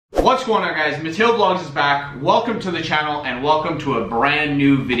What's going on, guys? Matteo Vlogs is back. Welcome to the channel and welcome to a brand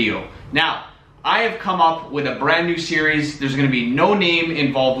new video. Now, I have come up with a brand new series. There's going to be no name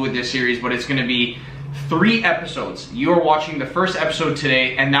involved with this series, but it's going to be 3 episodes. You're watching the first episode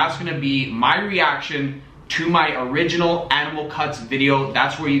today, and that's going to be my reaction to my original Animal Cuts video.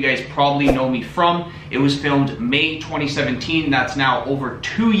 That's where you guys probably know me from. It was filmed May 2017. That's now over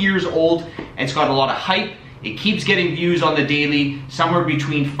 2 years old, and it's got a lot of hype. It keeps getting views on the daily, somewhere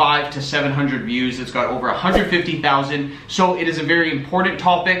between 500 to 700 views. It's got over 150,000. So it is a very important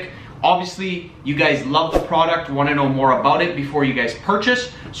topic. Obviously, you guys love the product, want to know more about it before you guys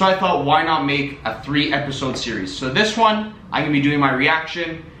purchase. So I thought, why not make a 3-episode series? So this one, I'm gonna be doing my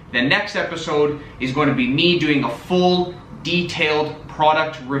reaction. The next episode is going to be me doing a full, detailed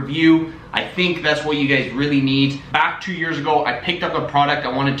product review. I think that's what you guys really need. Back 2 years ago, I picked up a product.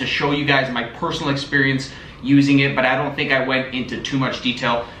 I wanted to show you guys my personal experience using it, but I don't think I went into too much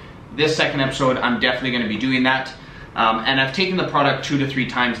detail. This second episode, I'm definitely gonna be doing that. And I've taken the product 2 to 3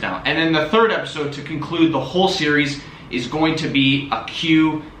 times now. And then the third episode, to conclude the whole series, is going to be a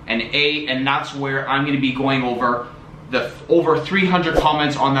Q&A, and that's where I'm gonna be going over the over 300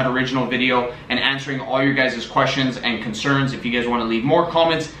 comments on that original video and answering all your guys' questions and concerns. If you guys wanna leave more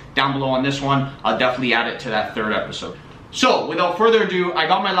comments down below on this one, I'll definitely add it to that third episode. So, without further ado, I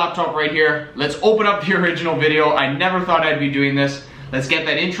got my laptop right here. Let's open up the original video. I never thought I'd be doing this. Let's get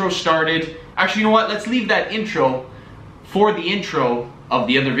that intro started. Actually, you know what? Let's leave that intro for the intro of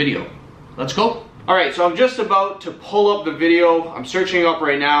the other video. Let's go. All right, so I'm just about to pull up the video. I'm searching it up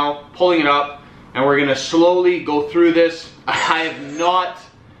right now, pulling it up, and we're gonna slowly go through this. I have not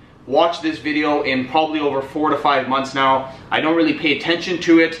watched this video in probably over 4 to 5 months now. I don't really pay attention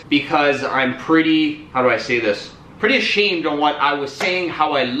to it because I'm pretty, how do I say this? Pretty ashamed on what I was saying,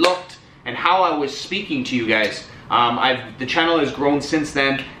 how I looked, and how I was speaking to you guys. The channel has grown since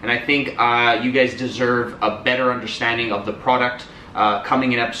then, and I think you guys deserve a better understanding of the product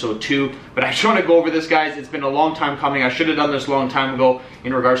coming in episode 2. But I just want to go over this, guys. It's been a long time coming. I should have done this a long time ago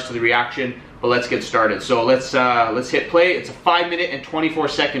in regards to the reaction, but let's get started. So let's hit play. It's a 5-minute and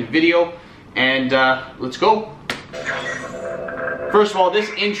 24-second video, and let's go. First of all, this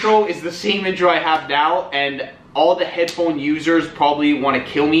intro is the same intro I have now, and all the headphone users probably want to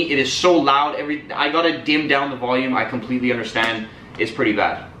kill me. It is so loud. I gotta dim down the volume. I completely understand. It's pretty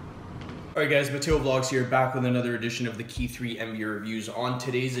bad. Alright guys, Matteo Vlogs here, back with another edition of the Key 3 MV reviews. On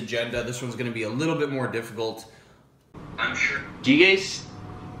today's agenda, this one's gonna be a little bit more difficult, I'm sure. Do you guys,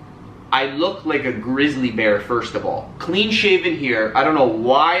 I look like a grizzly bear, first of all. Clean shaven here. I don't know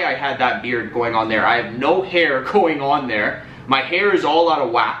why I had that beard going on there. I have no hair going on there. My hair is all out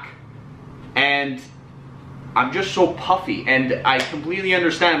of whack. And I'm just so puffy, and I completely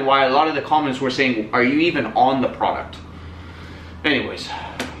understand why a lot of the comments were saying, are you even on the product? Anyways.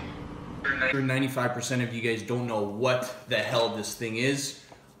 95% of you guys don't know what the hell this thing is.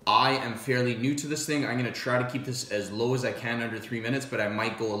 I am fairly new to this thing. I'm gonna try to keep this as low as I can, under 3 minutes, but I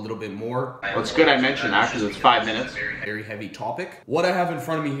might go a little bit more. Well, it's good I mentioned that because it's 5 minutes. Very heavy topic. What I have in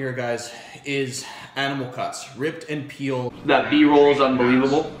front of me here, guys, is Animal Cuts, ripped and peeled. That B-roll is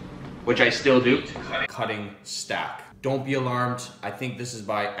unbelievable, which I still do. Cutting stack. Don't be alarmed. I think this is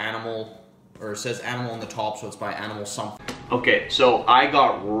by Animal, or it says Animal on the top, so it's by Animal something. Okay, so I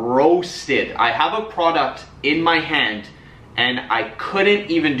got roasted. I have a product in my hand, and I couldn't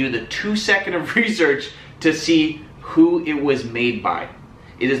even do the 2 seconds of research to see who it was made by.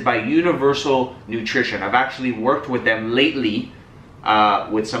 It is by Universal Nutrition. I've actually worked with them lately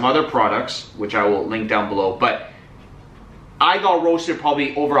with some other products, which I will link down below, but I got roasted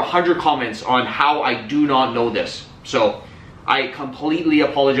probably over 100 comments on how I do not know this. So I completely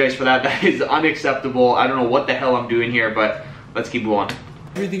apologize for that. That is unacceptable. I don't know what the hell I'm doing here, but let's keep going.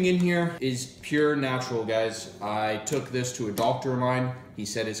 Everything in here is pure natural, guys. I took this to a doctor of mine. He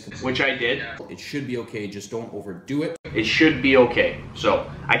said it's, which I did. It should be okay, just don't overdo it. It should be okay.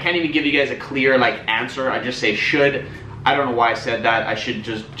 So I can't even give you guys a clear answer. I just say should. I don't know why I said that. I should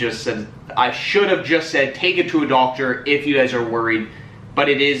I should have just said take it to a doctor if you guys are worried, but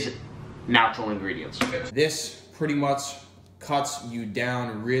it is natural ingredients. This pretty much cuts you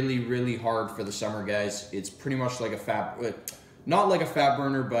down really, really hard for the summer, guys. It's pretty much like a fat, not like a fat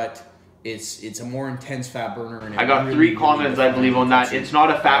burner, but it's a more intense fat burner. And I got really 3 comments, I believe, on that. It's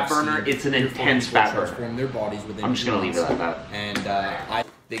not a fat burner, it's an intense fat burner. Transform their bodies within I'm just gonna leave it at that. And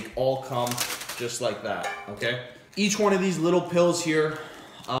they all come just like that, okay? Each one of these little pills here.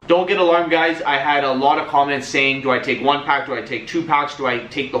 Don't get alarmed, guys. I had a lot of comments saying, do I take 1 pack? Do I take 2 packs? Do I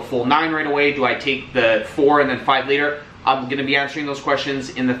take the full 9 right away? Do I take the 4 and then 5 later? I'm gonna be answering those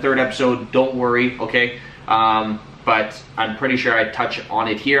questions in the 3rd episode. Don't worry, okay? but I'm pretty sure I touch on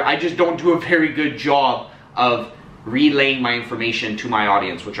it here. I just don't do a very good job of relaying my information to my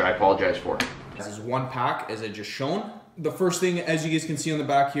audience, which I apologize for. This is one pack, as I just shown. The first thing, as you guys can see on the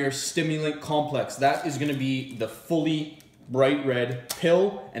back here, Stimulant Complex. That is gonna be the fully bright red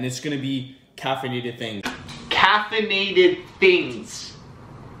pill, and it's gonna be caffeinated things. Caffeinated things.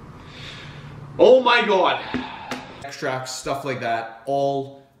 Oh my God. Extracts, stuff like that,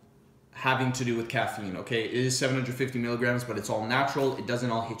 all having to do with caffeine, okay? It is 750 milligrams, but it's all natural. It doesn't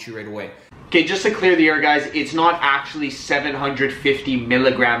all hit you right away. Okay, just to clear the air, guys, it's not actually 750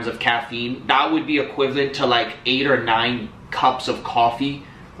 milligrams of caffeine. That would be equivalent to like 8 or 9 cups of coffee,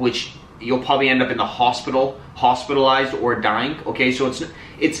 which you'll probably end up in the hospital, hospitalized or dying. Okay, so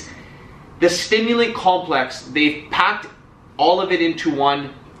it's the stimulant complex. They've packed all of it into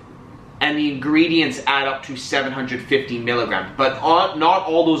one, and the ingredients add up to 750 milligrams. But not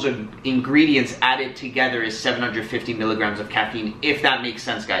all those ingredients added together is 750 milligrams of caffeine, if that makes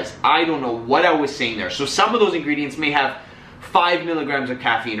sense, guys. I don't know what I was saying there. So some of those ingredients may have 5 milligrams of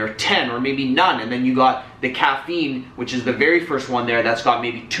caffeine, or 10, or maybe none. And then you got the caffeine, which is the very first one there, that's got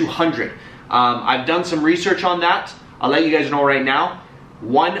maybe 200. I've done some research on that. I'll let you guys know right now.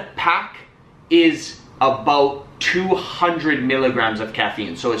 One pack is about 200 milligrams of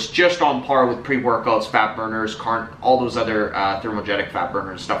caffeine. So it's just on par with pre-workouts, fat burners, all those other thermogenic fat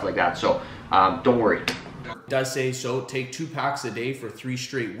burners, stuff like that. So don't worry. It does say so. Take 2 packs a day for 3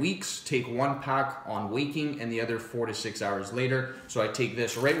 straight weeks. Take 1 pack on waking and the other 4 to 6 hours later. So I take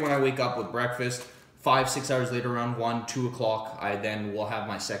this right when I wake up with breakfast. 5, 6 hours later, around 1, 2 o'clock, I then will have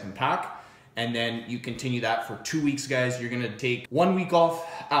my second pack. And then you continue that for 2 weeks, guys. You're gonna take 1 week off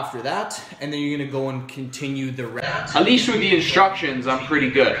after that, and then you're gonna go and continue the rest. At least with the instructions, I'm pretty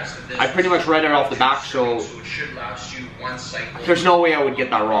good. I pretty much read it off the back, so it should last you 1 cycle. There's no way I would get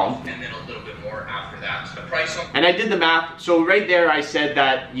that wrong. And then a little bit more after that. The price on and I did the math, so right there I said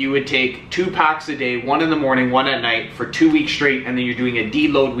that you would take 2 packs a day, 1 in the morning, 1 at night, for 2 weeks straight, and then you're doing a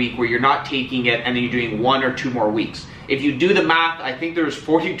deload week where you're not taking it, and then you're doing 1 or 2 more weeks. If you do the math, I think there's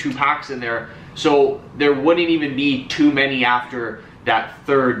 42 packs in there, so there wouldn't even be too many after that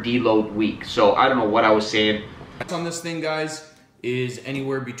 3rd deload week. So I don't know what I was saying. On this thing, guys, is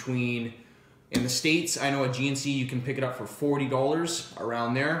anywhere between, in the States, I know at GNC you can pick it up for $40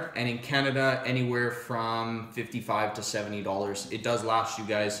 around there, and in Canada anywhere from $55 to $70. It does last you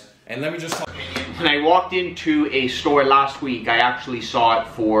guys. And let me just when I walked into a store last week, I actually saw it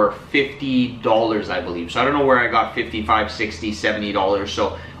for $50, I believe. So I don't know where I got $55, $60, $70.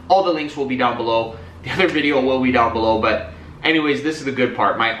 So all the links will be down below. The other video will be down below. But anyways, this is the good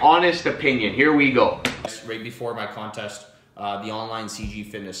part. My honest opinion. Here we go. Right before my contest, the online CG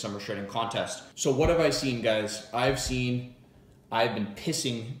Fitness Summer Shredding Contest. So what have I seen, guys? I've been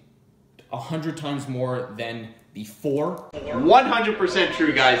pissing 100 times more than before. 100%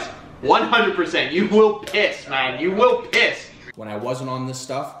 true, guys. 100%. You will piss, man. You will piss. When I wasn't on this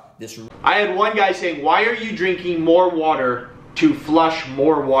stuff, I had one guy saying, why are you drinking more water to flush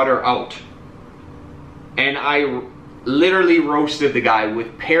more water out? And I literally roasted the guy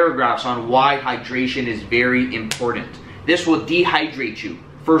with paragraphs on why hydration is very important. This will dehydrate you.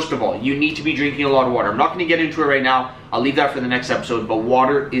 First of all, you need to be drinking a lot of water. I'm not going to get into it right now. I'll leave that for the next episode, but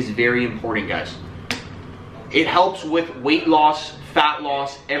water is very important, guys. It helps with weight loss, fat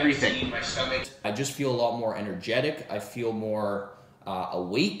loss, everything. I just feel a lot more energetic. I feel more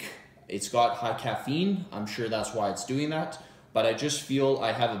awake. It's got high caffeine. I'm sure that's why it's doing that. But I just feel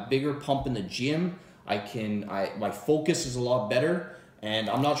I have a bigger pump in the gym. My focus is a lot better. And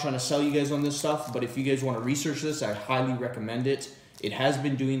I'm not trying to sell you guys on this stuff, but if you guys want to research this, I highly recommend it. It has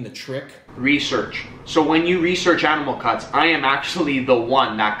been doing the trick. Research. So when you research animal cuts, I am actually the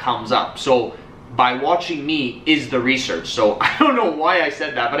one that comes up. So by watching me is the research. So I don't know why I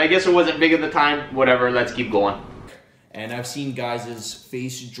said that, but I guess it wasn't big at the time. Whatever, let's keep going. And I've seen guys'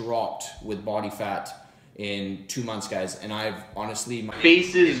 face dropped with body fat in 2 months, guys. And I've honestly...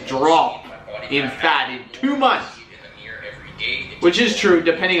 Faces drop in fat in 2 months. Which is true,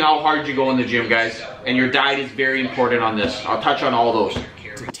 depending how hard you go in the gym, guys. And your diet is very important on this. I'll touch on all those.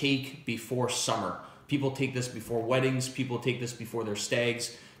 To take before summer. People take this before weddings. People take this before their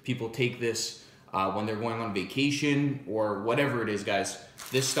stags. People take this when they're going on vacation or whatever it is, guys.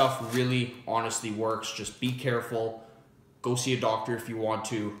 This stuff really, honestly works. Just be careful. Go see a doctor if you want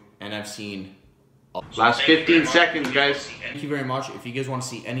to. And I've seen... Last 15 seconds, guys. Thank you very much. If you guys want to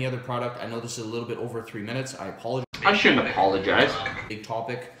see any other product, I know this is a little bit over 3 minutes. I apologize. I shouldn't apologize. Big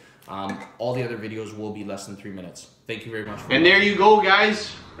topic. All the other videos will be less than 3 minutes. Thank you very much. And there you go,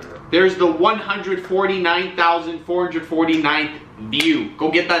 guys. There's the 149,449th view.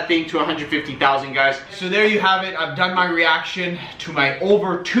 Go get that thing to 150,000, guys. So there you have it. I've done my reaction to my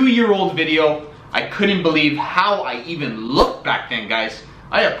over 2-year-old video. I couldn't believe how I even looked back then, guys.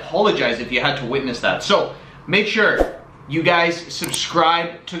 I apologize if you had to witness that. So make sure you guys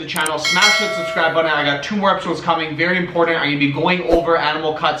subscribe to the channel. Smash that subscribe button. I got 2 more episodes coming. Very important. I'm going to be going over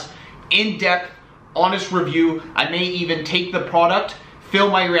animal cuts in depth, honest review. I may even take the product,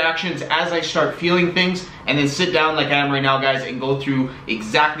 film my reactions as I start feeling things, and then sit down like I am right now, guys, and go through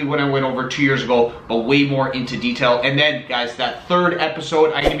exactly what I went over 2 years ago, but way more into detail. And then, guys, that 3rd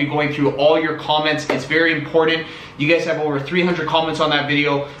episode, I'm going to be going through all your comments. It's very important. You guys have over 300 comments on that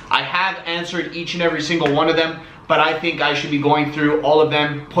video. I have answered each and every single one of them, but I think I should be going through all of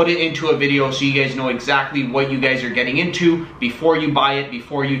them, put it into a video so you guys know exactly what you guys are getting into before you buy it,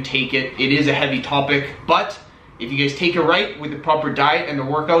 before you take it. It is a heavy topic, but if you guys take it right with the proper diet and the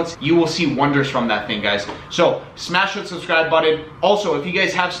workouts, you will see wonders from that thing, guys. So smash that subscribe button. Also, if you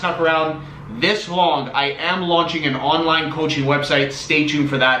guys have stuck around this long, I am launching an online coaching website. Stay tuned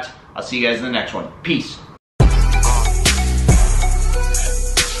for that. I'll see you guys in the next one. Peace.